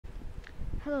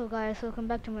Hello guys, welcome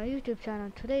back to my YouTube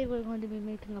channel. Today we're going to be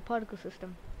making a particle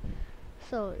system.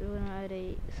 So we're going to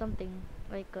add something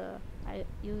like a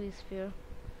UV sphere,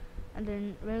 and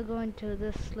then we're going to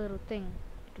this little thing.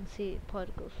 You can see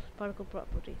particle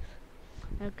properties.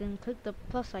 Now you can click the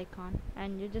plus icon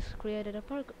and you just created a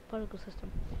particle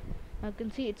system. Now you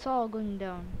can see it's all going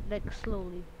down, like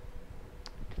slowly.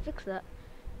 To fix that,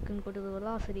 you can go to the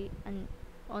velocity, and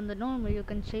on the normal you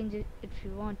can change it if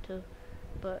you want to,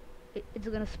 but it's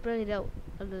gonna spread it out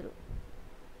a little.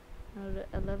 Another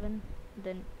 11,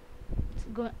 then it's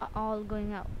going all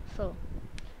going out. So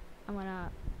I'm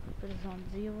gonna put this on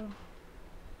 0.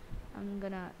 I'm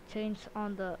gonna change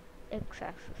on the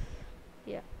x-axis.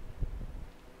 Yeah,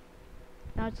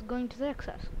 now it's going to the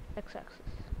x-axis.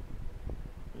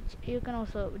 You can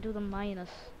also do the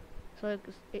minus, so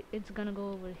it's gonna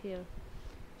go over here,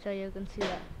 so you can see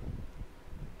that.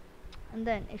 And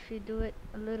then if you do it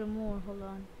a little more, hold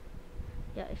on,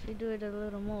 yeah, if you do it a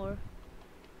little more,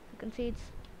 you can see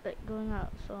it's like going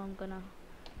out. So I'm gonna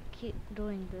keep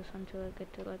doing this until I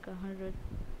get to like 100.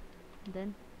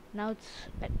 Then now it's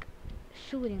like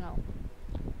shooting out.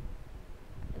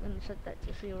 I'm gonna set that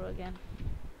to 0 again.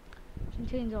 You can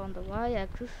change on the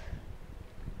y-axis,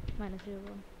 minus 0.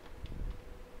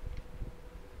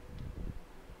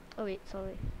 Oh wait,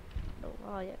 sorry, the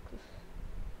y-axis.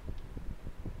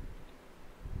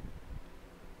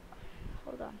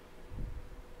 Hold on.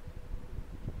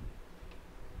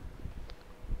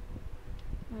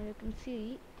 Now you can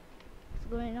see it's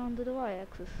going on to the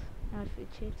y-axis. Now if you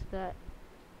change that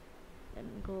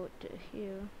and go to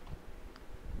here,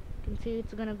 you can see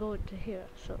it's gonna go to here.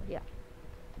 So yeah.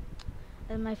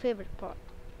 And my favorite part,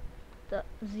 the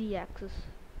z-axis.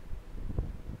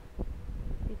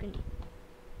 You can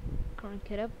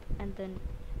crank it up, and then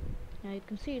now you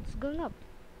can see it's going up.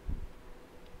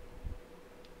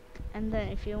 And then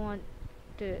if you want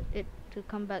it to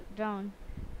come back down,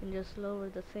 you can just lower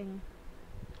the thing,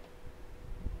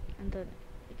 and then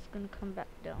it's gonna come back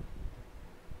down.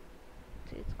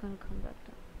 See, it's gonna come back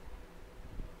down,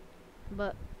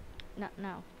 but not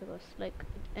now, because like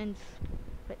it ends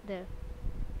right there.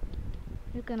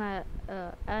 You can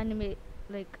animate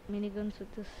like miniguns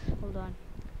with this. Hold on,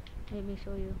 let me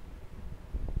show you.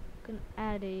 You can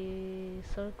add a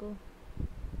circle,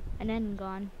 an end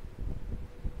gun,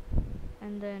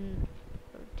 and then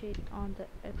rotate on the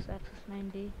x-axis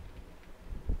 90,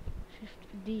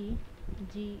 shift D,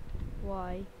 G,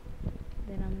 Y,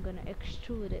 then I'm gonna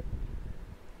extrude it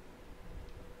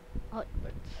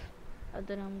outwards, and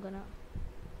then I'm gonna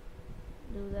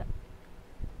do that.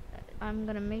 I'm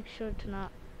gonna make sure to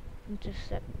not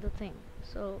intersect the thing,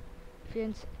 so if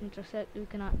you intersect, you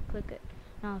cannot click it.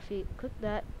 Now if you click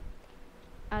that,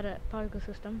 add a particle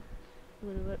system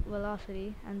with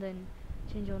velocity, and then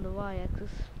change on the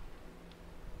y-axis,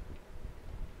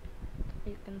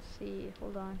 you can see,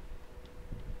 hold on,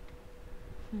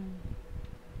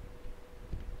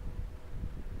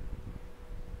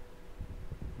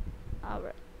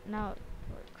 alright, now it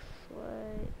works.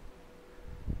 Why,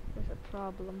 there's a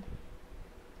problem.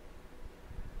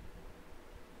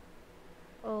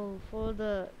 Oh, for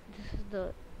the, this is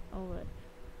the, alright,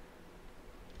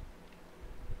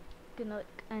 cannot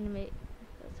animate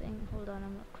the thing. Hold on,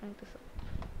 I'm gonna crank this up.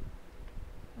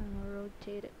 I'm gonna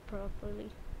rotate it properly.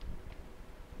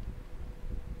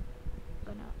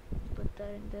 Gonna put that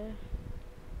in there,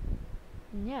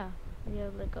 and yeah, you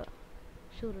have like a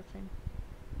shooter thing.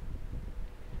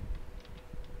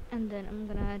 And then I'm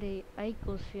gonna add a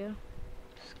icosphere,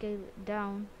 scale it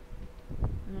down,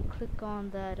 and then click on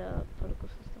that particle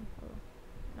system.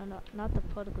 No, not the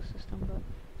particle system, but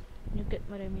you get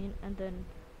what I mean. And then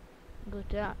go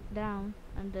down,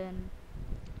 and then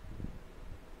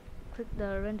click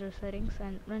the render settings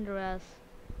and render as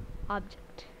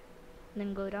object. And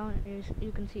then go down, and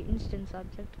you can see instance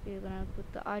object. You're gonna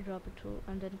put the eyedropper tool,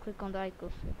 and then click on the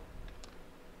icosphere.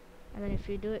 And then if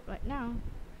you do it right now,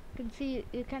 you can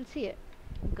see it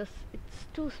because it's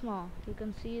too small. You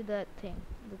can see that thing,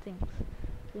 the things.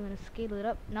 So I'm gonna scale it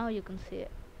up. Now you can see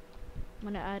it. I'm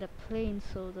gonna add a plane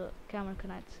so the camera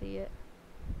cannot see it.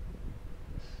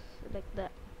 So like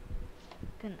that. You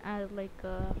can add like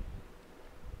a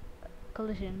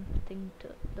collision thing to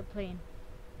the plane.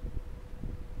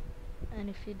 And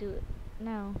if you do it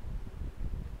now,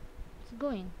 it's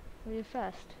going really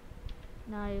fast.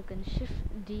 Now you can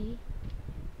shift D,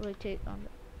 rotate on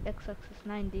the x-axis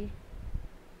 90.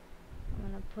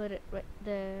 I'm gonna put it right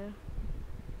there.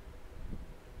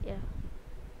 Yeah,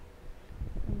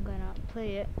 I'm gonna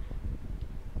play it.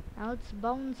 Now it's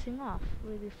bouncing off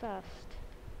really fast.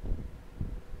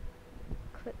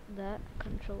 Click that,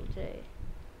 Control J.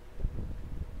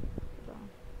 Hold on.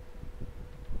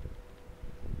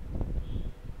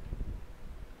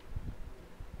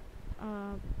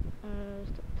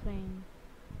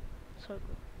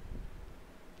 circle.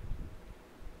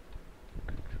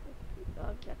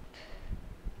 Object.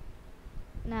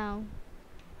 Now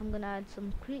I'm gonna add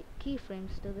some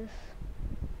keyframes to this.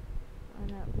 I'm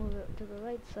gonna move it to the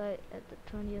right side. At the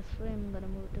 20th frame, I'm gonna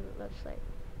move it to the left side.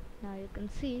 Now you can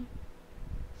see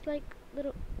it's like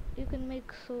little. You can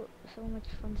make so much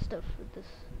fun stuff with this.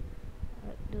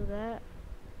 Do that,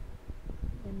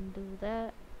 then do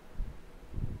that,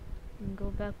 and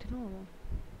go back to normal.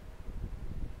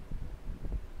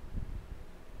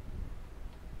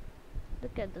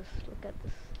 Look at this. Look at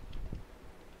this.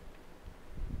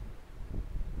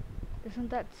 Isn't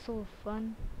that so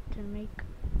fun to make?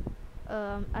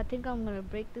 I think I'm gonna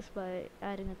break this by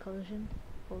adding a collision.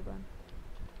 Hold on.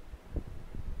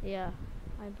 Yeah,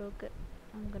 I broke it.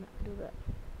 I'm gonna do that.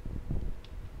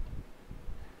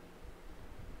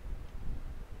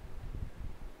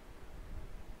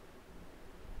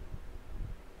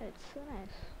 It's so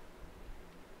nice.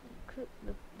 Click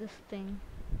this thing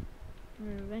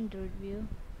in the rendered view.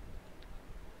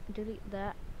 Delete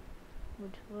that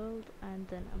with world, and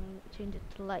then I'm gonna change it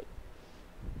to light.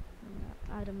 I'm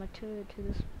gonna add a material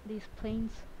to these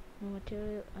planes. No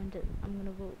material, and then I'm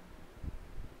gonna vote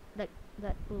like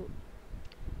that blue.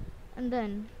 And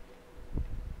then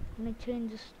I'm gonna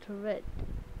change this to red.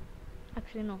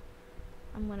 Actually no,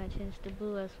 I'm gonna change to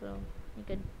blue as well. You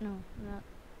could not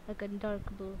like a dark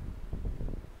blue.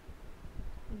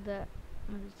 That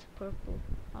it's purple.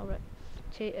 Alright.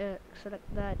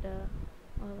 Select that.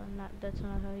 Well, that's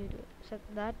not how you do it.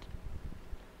 Select that,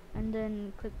 and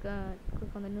then click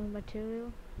on the new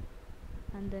material,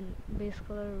 and then base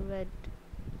color red.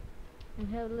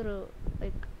 And have a little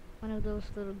like one of those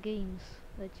little games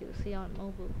that you see on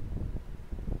mobile.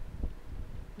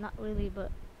 Not really,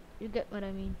 but you get what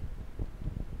I mean.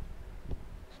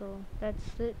 So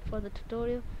that's it for the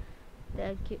tutorial.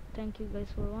 Thank you guys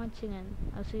for watching, and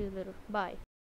I'll see you later. Bye.